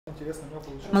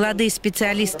Молодые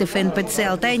специалисты ФНПЦ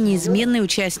Алтай – неизменные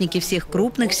участники всех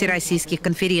крупных всероссийских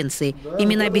конференций.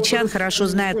 Имена бичан хорошо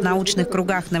знают в научных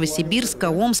кругах Новосибирска,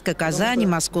 Омска, Казани,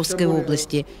 Московской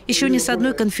области. Еще ни с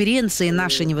одной конференции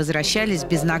наши не возвращались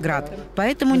без наград.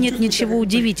 Поэтому нет ничего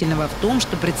удивительного в том,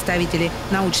 что представители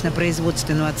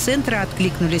научно-производственного центра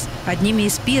откликнулись одними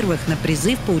из первых на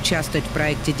призыв поучаствовать в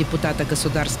проекте депутата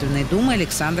Государственной Думы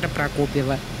Александра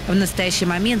Прокопьева. В настоящий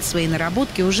момент свои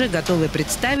наработки уже готовы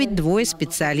представить двое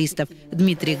специалистов –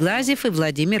 Дмитрий Глазев и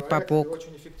Владимир Попок.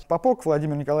 Попок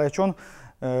Владимир Николаевич, он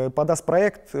подаст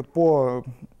проект по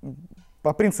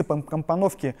принципам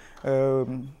компоновки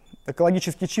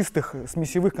экологически чистых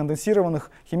смесевых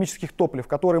конденсированных химических топлив,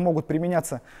 которые могут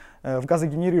применяться в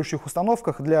газогенерирующих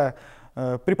установках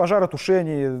при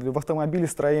пожаротушении, в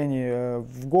автомобилестроении,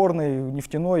 в горной,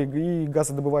 нефтяной и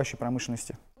газодобывающей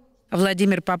промышленности.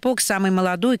 Владимир Попок – самый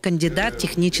молодой кандидат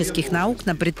технических наук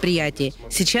на предприятии.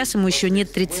 Сейчас ему еще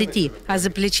нет 30, а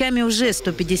за плечами уже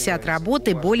 150 работ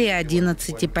и более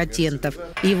 11 патентов.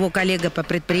 Его коллега по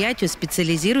предприятию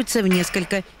специализируется в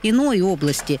несколько иной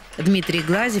области. Дмитрий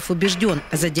Глазев убежден,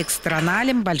 за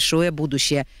декстрanalем большое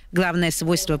будущее. Главное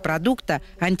свойство продукта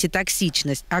 –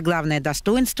 антитоксичность, а главное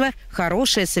достоинство –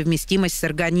 хорошая совместимость с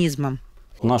организмом.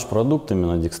 Наш продукт,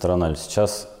 именно декстраналь,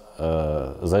 сейчас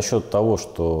за счет того,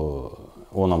 что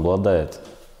он обладает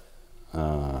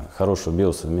хорошей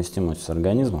биосовместимостью с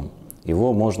организмом,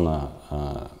 его можно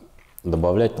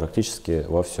добавлять практически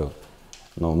во все.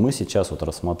 Но мы сейчас вот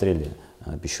рассмотрели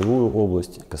пищевую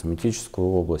область, косметическую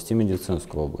область и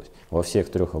медицинскую область. Во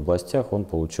всех трех областях он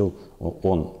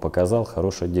показал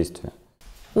хорошее действие.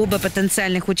 Оба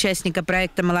потенциальных участника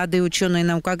проекта «Молодые, ученые»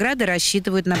 наукограда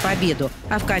рассчитывают на победу,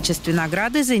 а в качестве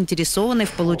награды заинтересованы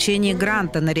в получении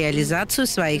гранта на реализацию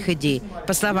своих идей.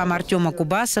 По словам Артема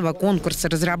Кубасова, конкурс,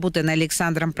 разработанный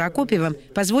Александром Прокопьевым,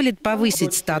 позволит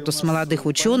повысить статус молодых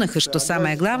ученых и, что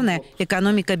самое главное,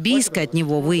 экономика Бийска от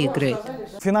него выиграет.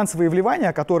 Финансовые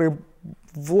вливания, которые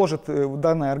вложит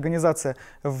данная организация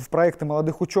в проекты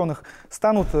молодых ученых,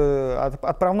 станут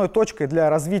отправной точкой для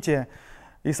развития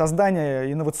и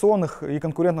создания инновационных и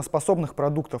конкурентоспособных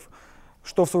продуктов,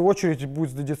 что в свою очередь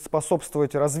будет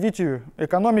способствовать развитию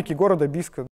экономики города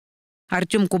Бийска.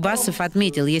 Артем Кубасов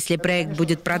отметил, если проект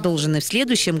будет продолжен и в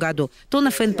следующем году, то на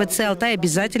ФНПЦ Алтай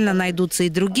обязательно найдутся и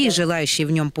другие желающие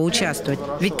в нем поучаствовать.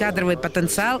 Ведь кадровый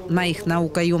потенциал на их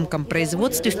наукоемком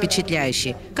производстве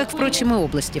впечатляющий, как, впрочем, и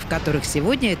области, в которых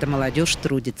сегодня эта молодежь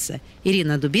трудится.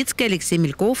 Ирина Дубицкая, Алексей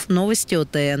Мельков, Новости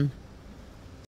ОТН.